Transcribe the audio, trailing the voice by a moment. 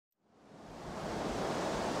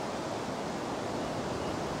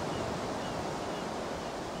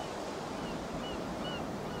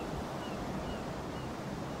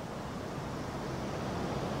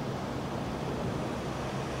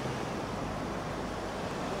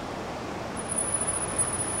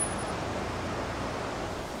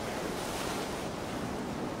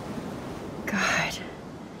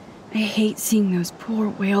hate seeing those poor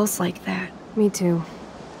whales like that. Me too.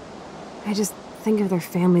 I just think of their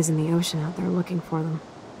families in the ocean out there looking for them.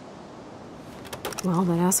 Well,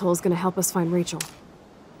 that asshole's gonna help us find Rachel.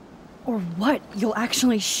 Or what? You'll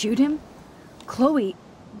actually shoot him? Chloe,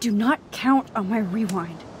 do not count on my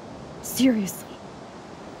rewind. Seriously.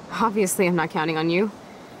 Obviously, I'm not counting on you.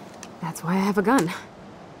 That's why I have a gun.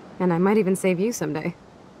 And I might even save you someday.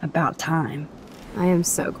 About time. I am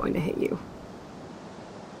so going to hit you.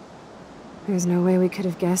 There's no way we could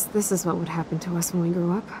have guessed this is what would happen to us when we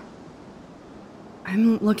grew up.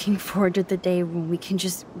 I'm looking forward to the day when we can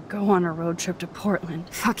just go on a road trip to Portland.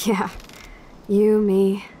 Fuck yeah. You,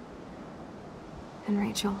 me, and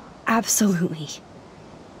Rachel. Absolutely.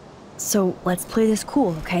 So let's play this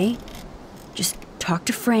cool, okay? Just talk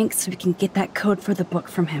to Frank so we can get that code for the book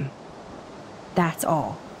from him. That's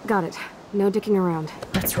all. Got it. No dicking around.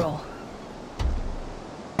 Let's roll.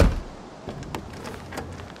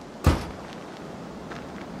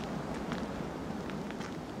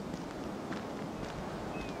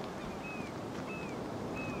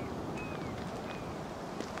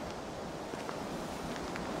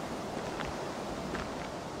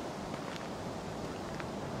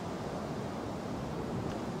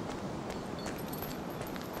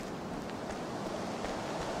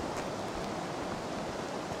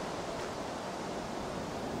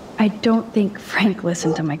 I don't think Frank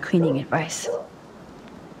listened to my cleaning advice.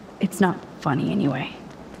 It's not funny anyway.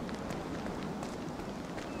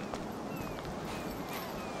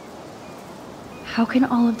 How can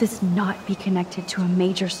all of this not be connected to a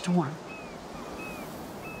major storm?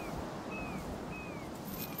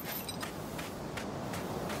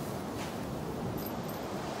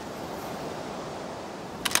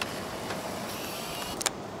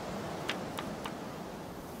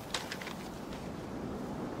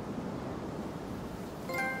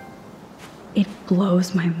 It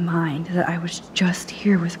blows my mind that I was just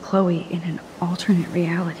here with Chloe in an alternate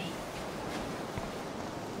reality.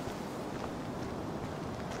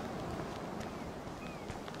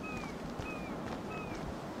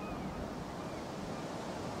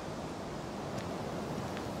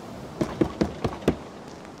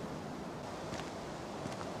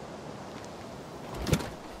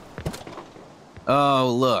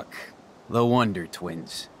 Oh, look. The Wonder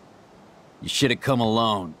Twins. You should have come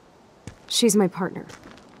alone. She's my partner.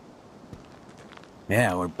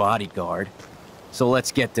 Yeah, or bodyguard. So let's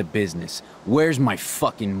get to business. Where's my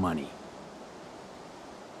fucking money?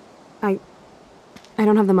 I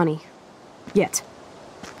don't have the money. Yet.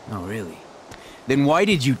 Oh, really? Then why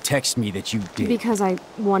did you text me that you did? Because I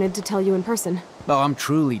wanted to tell you in person. Oh, I'm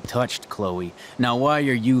truly touched, Chloe. Now why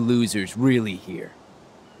are you losers really here?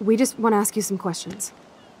 We just want to ask you some questions.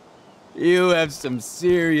 You have some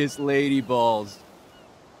serious lady balls.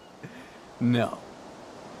 No.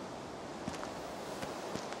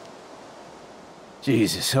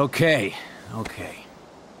 Jesus, okay.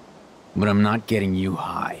 But I'm not getting you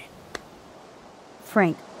high.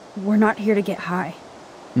 Frank, we're not here to get high.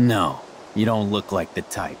 No, you don't look like the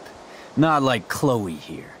type. Not like Chloe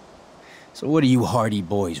here. So what do you hardy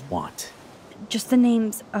boys want? Just the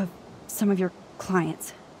names of some of your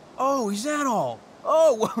clients. Oh, is that all?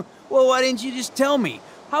 Oh, well, why didn't you just tell me?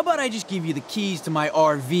 How about I just give you the keys to my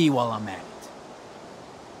RV while I'm at it?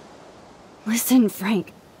 Listen,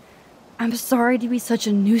 Frank. I'm sorry to be such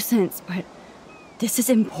a nuisance, but this is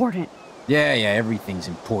important. Yeah, everything's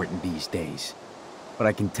important these days. But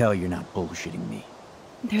I can tell you're not bullshitting me.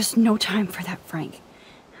 There's no time for that, Frank.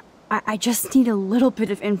 I just need a little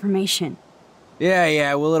bit of information.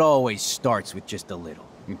 Yeah, well, it always starts with just a little.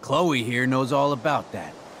 And Chloe here knows all about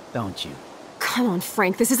that, don't you? Come on,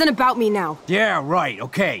 Frank, this isn't about me now. Yeah, right,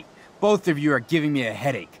 okay. Both of you are giving me a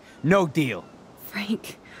headache. No deal.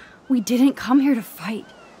 Frank, we didn't come here to fight.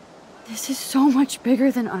 This is so much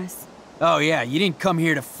bigger than us. Oh yeah, you didn't come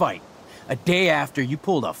here to fight. A day after, you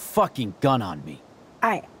pulled a fucking gun on me.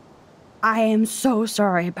 I am so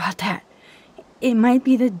sorry about that. It might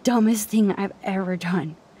be the dumbest thing I've ever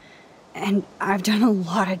done. And I've done a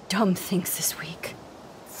lot of dumb things this week.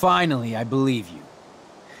 Finally, I believe you.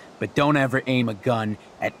 But don't ever aim a gun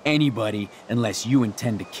at anybody unless you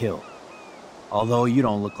intend to kill. Although you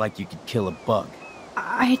don't look like you could kill a bug.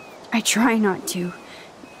 I try not to.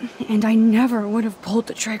 And I never would have pulled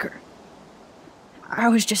the trigger. I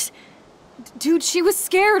was just... Dude, she was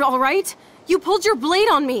scared, all right? You pulled your blade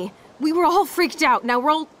on me. We were all freaked out. Now we're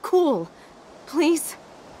all cool. Please?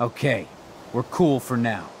 Okay, we're cool for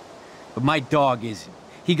now. But my dog isn't.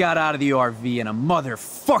 He got out of the RV and a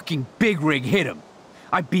motherfucking big rig hit him.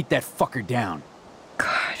 I beat that fucker down.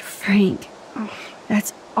 God, Frank. Oh,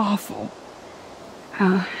 that's awful.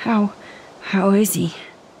 How is he?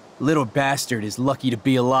 Little bastard is lucky to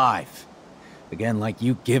be alive. Again, like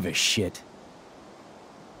you give a shit.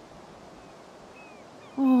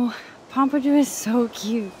 Oh, Pompadour is so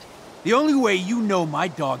cute. The only way you know my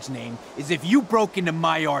dog's name is if you broke into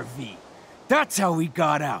my RV. That's how he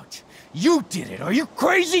got out. You did it. Are you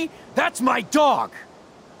crazy? That's my dog.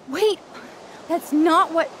 Wait, that's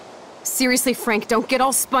not what... Seriously, Frank, don't get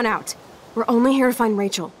all spun out. We're only here to find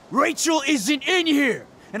Rachel. Rachel isn't in here,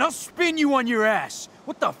 and I'll spin you on your ass.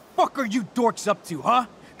 What the fuck are you dorks up to, huh?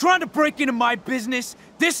 Trying to break into my business?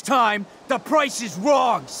 This time, the price is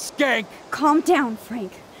wrong, skank. Calm down,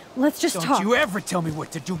 Frank. Let's just talk. Don't you ever tell me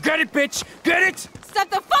what to do. Get it, bitch? Get it? Step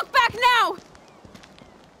the fuck back now!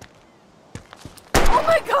 Oh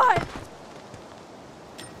my god!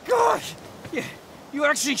 Gosh! You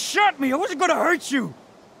actually shot me! I wasn't gonna hurt you!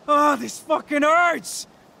 Oh, this fucking hurts!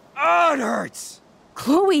 Oh, it hurts!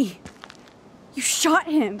 Chloe! You shot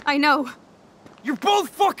him! I know. You're both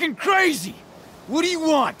fucking crazy! What do you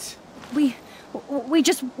want? We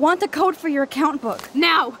just want the code for your account book.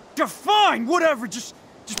 Now! You're fine, whatever, just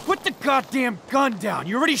put the goddamn gun down.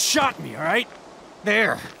 You already shot me, alright?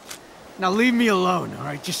 There. Now leave me alone,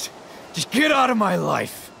 alright? Just get out of my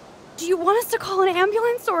life. Do you want us to call an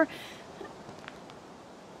ambulance, or...?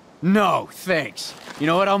 No, thanks. You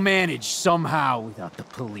know what? I'll manage somehow without the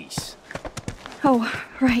police. Oh,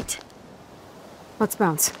 right. Let's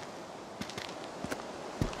bounce.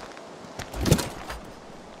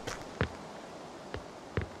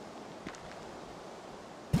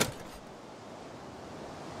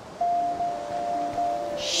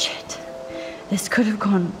 Shit. This could have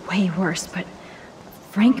gone way worse, but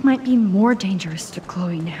Frank might be more dangerous to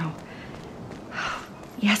Chloe now.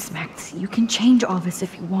 Yes, Max, you can change all this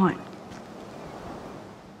if you want.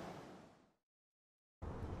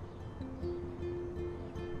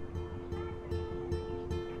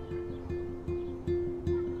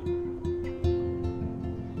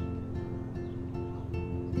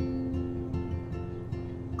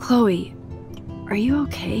 Chloe, are you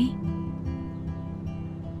okay?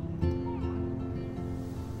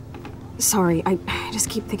 Sorry, I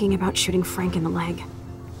just keep thinking about shooting Frank in the leg.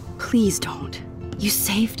 Please don't. You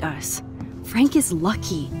saved us. Frank is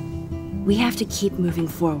lucky. We have to keep moving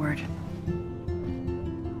forward.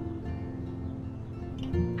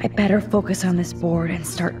 I better focus on this board and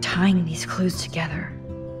start tying these clues together.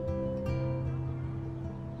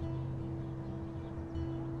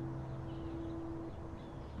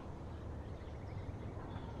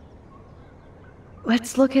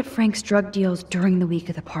 Let's look at Frank's drug deals during the week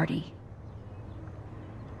of the party.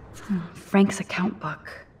 Frank's account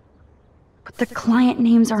book. But the client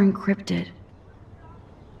names are encrypted.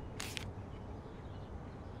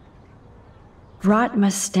 Rot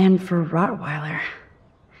must stand for Rottweiler.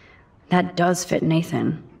 That does fit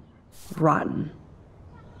Nathan. Rotten.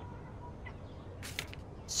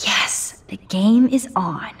 Yes, the game is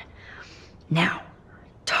on. Now,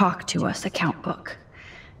 talk to us, account book.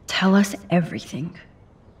 Tell us everything.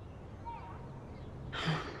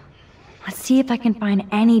 Let's see if I can find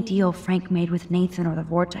any deal Frank made with Nathan or the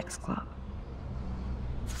Vortex Club.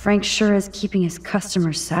 Frank sure is keeping his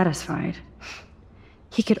customers satisfied.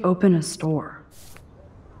 He could open a store.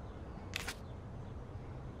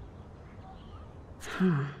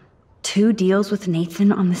 2 deals with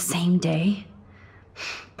Nathan on the same day?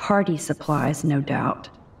 Party supplies, no doubt.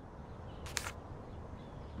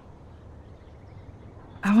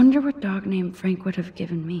 I wonder what dog name Frank would have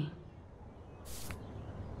given me.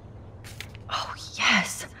 Oh,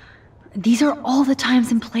 yes! These are all the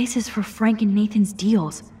times and places for Frank and Nathan's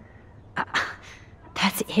deals.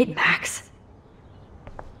 That's it, Max.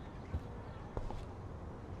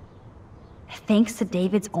 Thanks to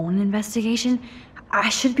David's own investigation, I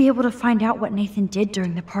should be able to find out what Nathan did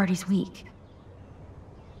during the party's week.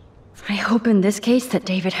 I hope in this case that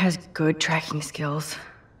David has good tracking skills.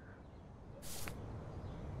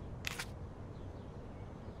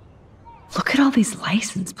 Look at all these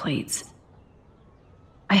license plates.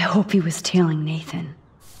 I hope he was tailing Nathan.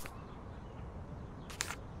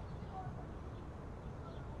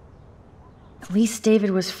 At least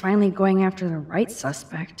David was finally going after the right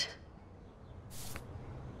suspect.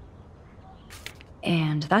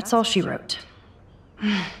 And that's all she wrote.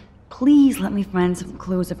 Please let me find some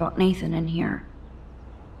clues about Nathan in here.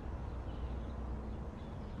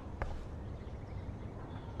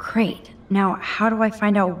 Great. Now, how do I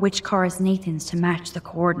find out which car is Nathan's to match the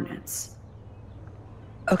coordinates?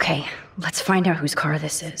 Okay, let's find out whose car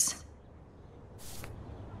this is.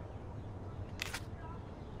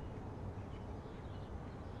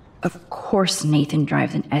 Of course Nathan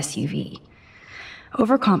drives an SUV.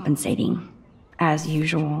 Overcompensating, as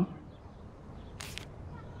usual.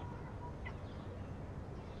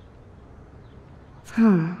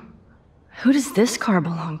 Who does this car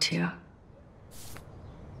belong to?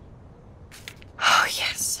 Oh,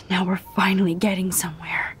 yes. Now we're finally getting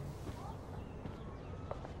somewhere.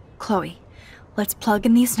 Chloe, let's plug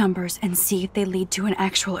in these numbers and see if they lead to an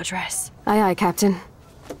actual address. Aye, aye, Captain.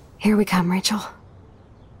 Here we come, Rachel.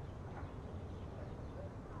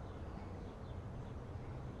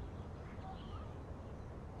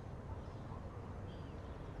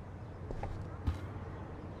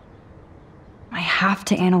 I have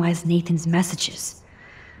to analyze Nathan's messages.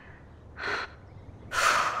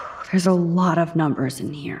 There's a lot of numbers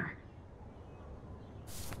in here.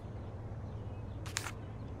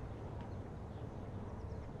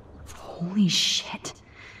 Holy shit.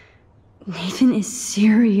 Nathan is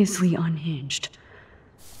seriously unhinged.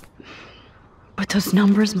 But those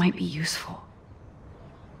numbers might be useful.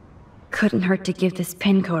 Couldn't hurt to give this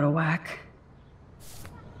pin code a whack.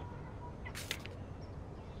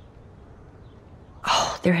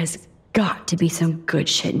 Oh, there has got to be some good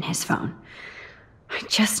shit in his phone. I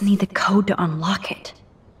just need the code to unlock it.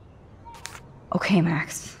 Okay,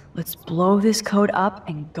 Max, let's blow this code up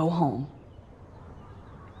and go home.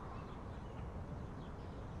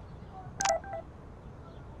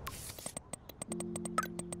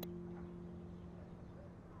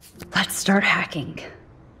 Let's start hacking.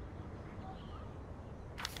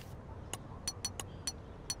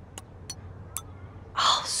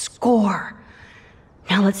 Oh, score!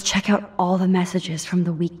 Now let's check out all the messages from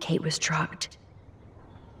the week Kate was drugged.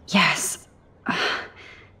 Yes.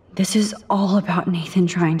 This is all about Nathan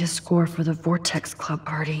trying to score for the Vortex Club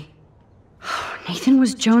party. Nathan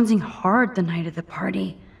was jonesing hard the night of the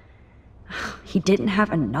party. He didn't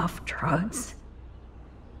have enough drugs.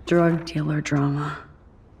 Drug dealer drama.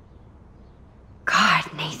 God,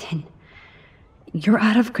 Nathan. You're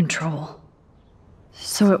out of control.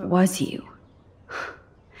 So it was you.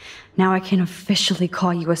 Now I can officially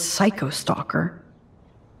call you a psycho stalker.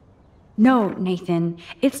 No, Nathan.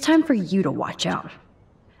 It's time for you to watch out.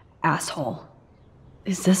 Asshole.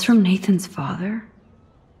 Is this from Nathan's father?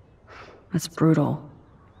 That's brutal.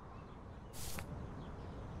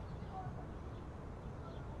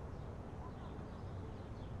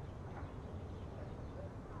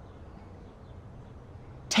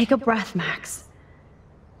 Take a breath, Max.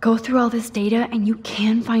 Go through all this data and you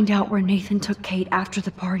can find out where Nathan took Kate after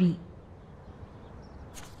the party.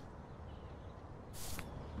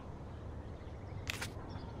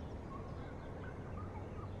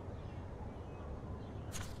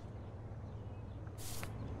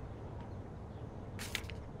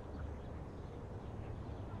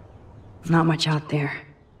 Not much out there.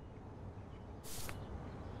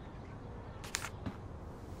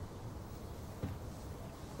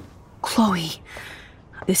 Chloe,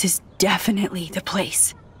 this is definitely the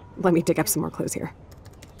place. Let me dig up some more clues here.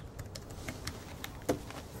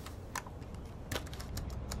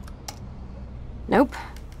 Nope.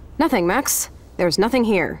 Nothing, Max. There's nothing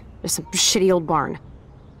here. Just some shitty old barn.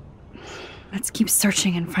 Let's keep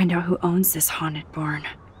searching and find out who owns this haunted barn.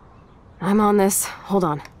 I'm on this. Hold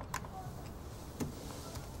on.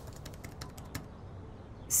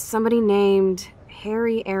 Somebody named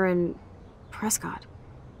Harry Aaron Prescott.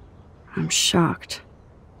 I'm shocked.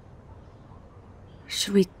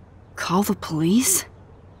 Should we call the police?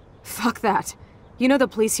 Fuck that. You know the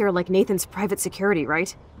police here are like Nathan's private security,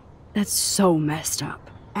 right? That's so messed up.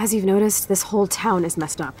 As you've noticed, this whole town is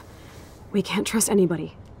messed up. We can't trust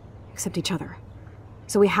anybody, except each other.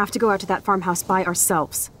 So we have to go out to that farmhouse by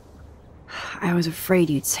ourselves. I was afraid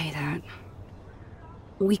you'd say that.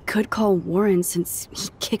 We could call Warren since he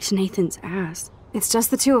kicked Nathan's ass. It's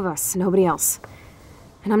just the two of us, nobody else.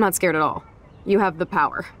 And I'm not scared at all. You have the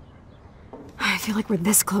power. I feel like we're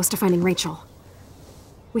this close to finding Rachel.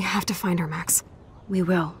 We have to find her, Max. We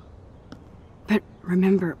will. But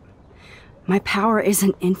remember, my power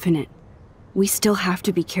isn't infinite. We still have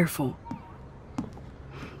to be careful.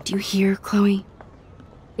 Do you hear, Chloe?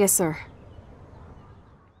 Yes, sir.